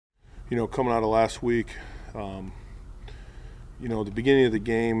coming out of last week, the beginning of the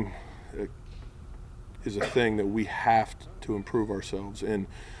game is a thing that we have to improve ourselves. And,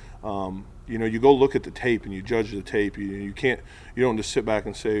 you go look at the tape and you judge the tape. You don't just sit back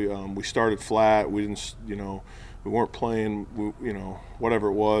and say, we started flat, we didn't, we weren't playing, whatever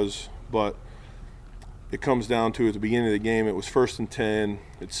it was. But it comes down to, at the beginning of the game, it was 1st and 10,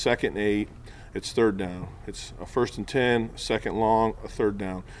 it's 2nd and 8, it's 3rd down. It's a 1st and 10, a 2nd long, a 3rd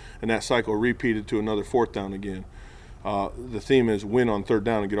down. And that cycle repeated to another 4th down again. The theme is win on 3rd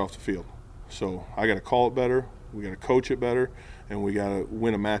down and get off the field. So I got to call it better, we got to coach it better, and we got to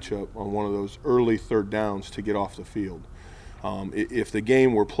win a matchup on one of those early 3rd downs to get off the field. If the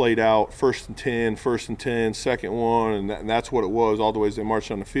game were played out 1st and 10, 1st and 10, 2nd one, and that's what it was all the way as they marched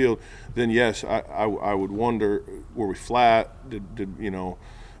on the field, then yes, I would wonder, were we flat?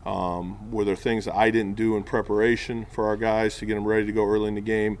 Were there things that I didn't do in preparation for our guys to get them ready to go early in the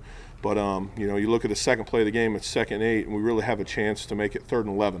game? But, you look at the second play of the game, it's 2nd and 8, and we really have a chance to make it 3rd and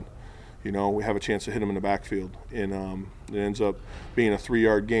 11. We have a chance to hit them in the backfield. And it ends up being a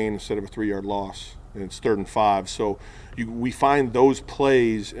 3-yard gain instead of a 3-yard loss. And it's 3rd and 5. So we find those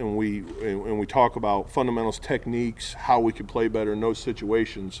plays, and we talk about fundamentals, techniques, how we can play better in those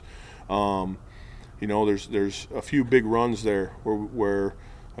situations. There's a few big runs there where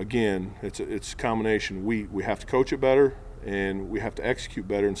again, it's a combination. We have to coach it better, and we have to execute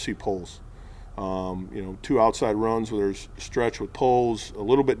better and see pulls. 2 outside runs where there's stretch with pulls, a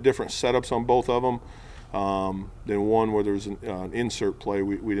little bit different setups on both of them than one where there's an insert play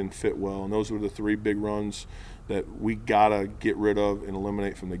we didn't fit well. And those were the 3 big runs that we got to get rid of and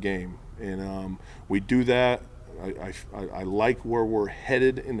eliminate from the game. And we do that. I like where we're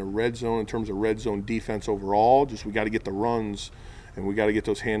headed in the red zone in terms of red zone defense overall. Just we got to get the runs, and we got to get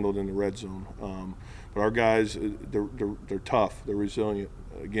those handled in the red zone. But our guys, they're tough. They're resilient.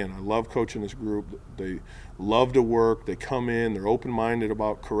 Again, I love coaching this group. They love to work. They come in. They're open-minded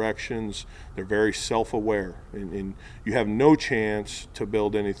about corrections. They're very self-aware. And you have no chance to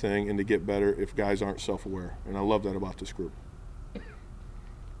build anything and to get better if guys aren't self-aware. And I love that about this group.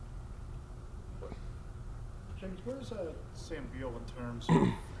 James, where's Sam Beal in terms of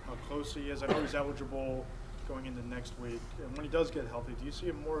how close he is? I know he's eligible going into next week. And when he does get healthy, do you see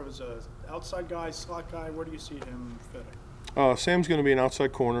him more as an outside guy, slot guy? Where do you see him fitting? Sam's going to be an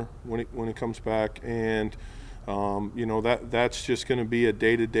outside corner when he comes back, and that's just going to be a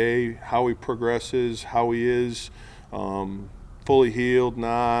day-to-day, how he progresses, how he is, fully healed,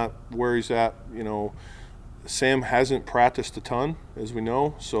 not where he's at. Sam hasn't practiced a ton, as we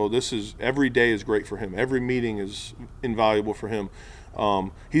know, so every day is great for him. Every meeting is invaluable for him.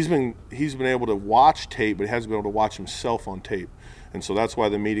 He's been able to watch tape, but he hasn't been able to watch himself on tape. And so that's why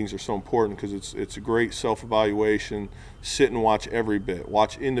the meetings are so important, because it's a great self-evaluation. Sit and watch every bit.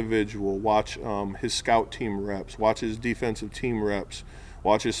 Watch individual. Watch his scout team reps. Watch his defensive team reps.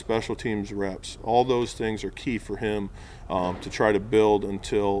 Watch his special teams reps. All those things are key for him to try to build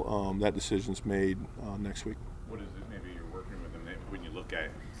until that decision's made next week. What is it maybe you're working with him when you look at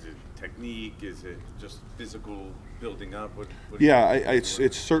it? Is it technique? Is it just physical building up?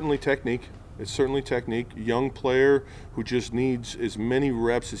 It's certainly technique. It's certainly technique. Young player who just needs as many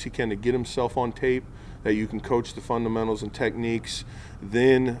reps as he can to get himself on tape, that you can coach the fundamentals and techniques.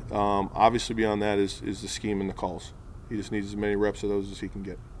 Then, obviously beyond that is the scheme and the calls. He just needs as many reps of those as he can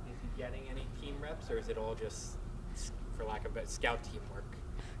get. Is he getting any team reps, or is it all just, for lack of a better, scout team work?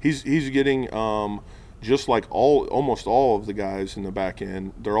 He's getting, just like almost all of the guys in the back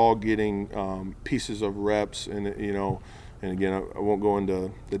end, they're all getting pieces of reps, and and again, I won't go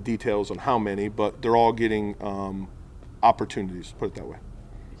into the details on how many, but they're all getting opportunities, put it that way.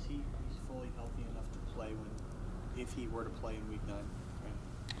 Is he's fully healthy enough to play if he were to play in Week 9?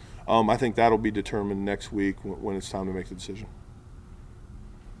 Right? I think that'll be determined next week when it's time to make the decision.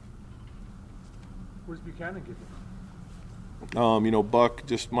 Where's Buchanan get it? Buck,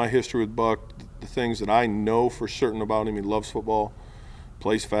 just my history with Buck, the things that I know for certain about him, he loves football,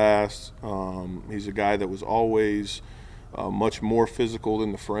 plays fast. He's a guy that was always much more physical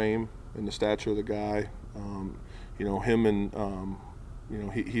than the frame and the stature of the guy. Him and,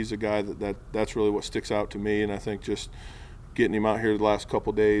 he's a guy that's really what sticks out to me. And I think just getting him out here the last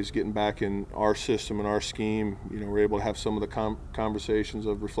couple of days, getting back in our system and our scheme, we're able to have some of the conversations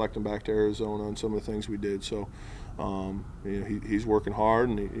of reflecting back to Arizona and some of the things we did. So, he's working hard,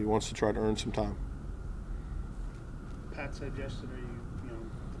 and he wants to try to earn some time. Pat said yesterday,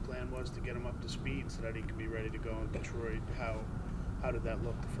 the plan was to get him up to speed so that he could be ready to go in Detroit. How did that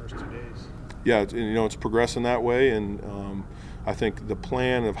look the first 2 days? Yeah, it's progressing that way, and I think the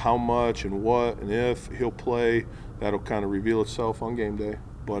plan of how much and what and if he'll play, that'll kind of reveal itself on game day.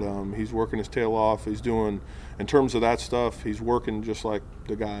 but he's working his tail off. He's doing, in terms of that stuff, he's working just like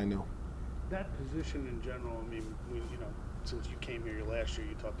the guy I know. That position in general, I mean, since you came here last year,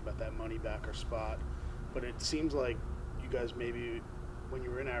 you talked about that money backer spot, but it seems like you guys maybe, when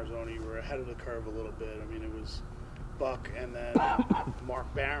you were in Arizona, you were ahead of the curve a little bit. I mean, it was Buck and then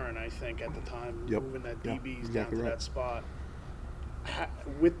Mark Barron, I think, at the time, Yep. moving that Yeah, DBs exactly down to right. that spot.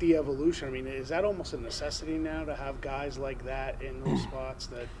 With the evolution, I mean, is that almost a necessity now to have guys like that in those spots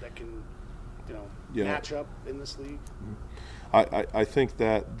that can, Yeah. match up in this league? I think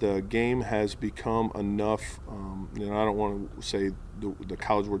that the game has become enough, I don't want to say the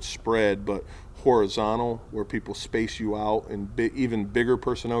college word spread, but horizontal, where people space you out in even bigger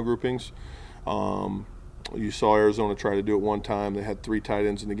personnel groupings. You saw Arizona try to do it one time. They had 3 tight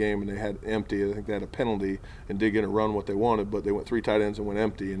ends in the game, and they had empty. I think they had a penalty and did get a run what they wanted, but they went 3 tight ends and went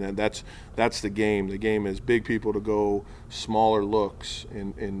empty. And then that's the game. The game is big people to go smaller looks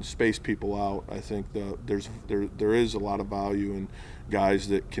and space people out. I think there is a lot of value in guys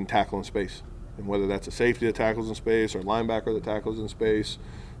that can tackle in space, and whether that's a safety that tackles in space or a linebacker that tackles in space.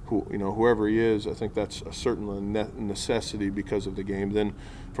 Whoever he is, I think that's a certain necessity because of the game. Then,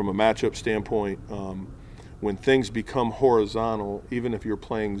 from a matchup standpoint, when things become horizontal, even if you're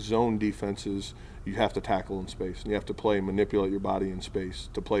playing zone defenses, you have to tackle in space. And you have to manipulate your body in space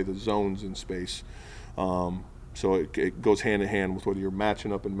to play the zones in space. So it goes hand in hand with whether you're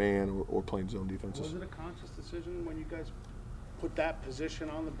matching up in man or playing zone defenses. Was it a conscious decision when you guys put that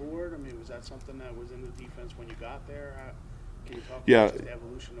position on the board? I mean, was that something that was in the defense when you got there? Can you talk about the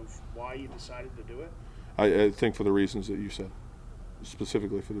evolution of why you decided to do it? I think for the reasons that you said,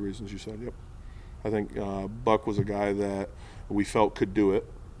 specifically for the reasons you said, yep. I think Buck was a guy that we felt could do it.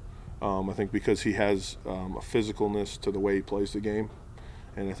 I think because he has a physicalness to the way he plays the game.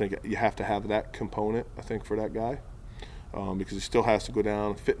 And I think you have to have that component, I think, for that guy. Because he still has to go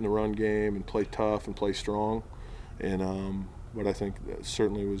down, fit in the run game, and play tough and play strong. And but I think that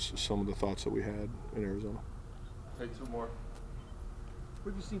certainly was some of the thoughts that we had in Arizona. Take 2 more.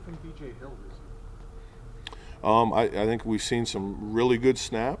 What have you seen from B.J. Hill this year? I think we've seen some really good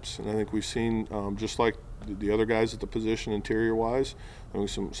snaps, and I think we've seen, just like the other guys at the position interior-wise, I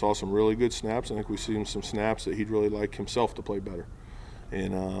think we saw some really good snaps. I think we've seen some snaps that he'd really like himself to play better.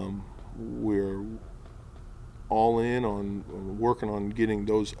 And we're all in on working on getting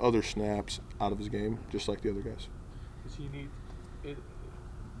those other snaps out of his game, just like the other guys. Does he need it?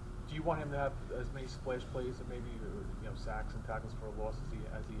 Do you want him to have as many splash plays and maybe sacks and tackles for a loss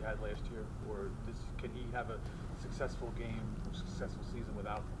as he had last year, or can he have a successful game or successful season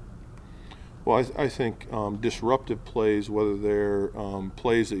without them? Well, I think disruptive plays, whether they're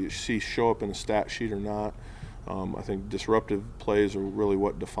plays that you see show up in a stat sheet or not, I think disruptive plays are really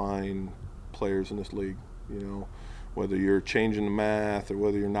what define players in this league. Whether you're changing the math or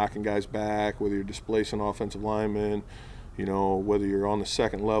whether you're knocking guys back, whether you're displacing offensive linemen, whether you're on the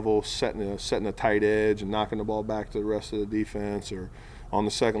second level setting a tight edge and knocking the ball back to the rest of the defense, or on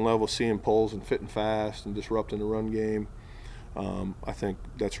the second level seeing poles and fitting fast and disrupting the run game. I think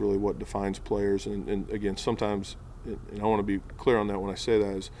that's really what defines players. And again, sometimes, and I want to be clear on that when I say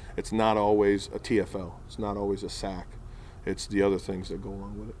that, is it's not always a TFL. It's not always a sack. It's the other things that go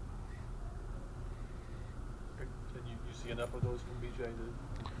along with it. And you see enough of those from BJ?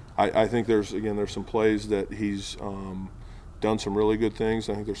 I think there's some plays that he's done some really good things.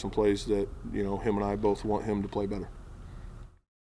 I think there's some plays that him and I both want him to play better.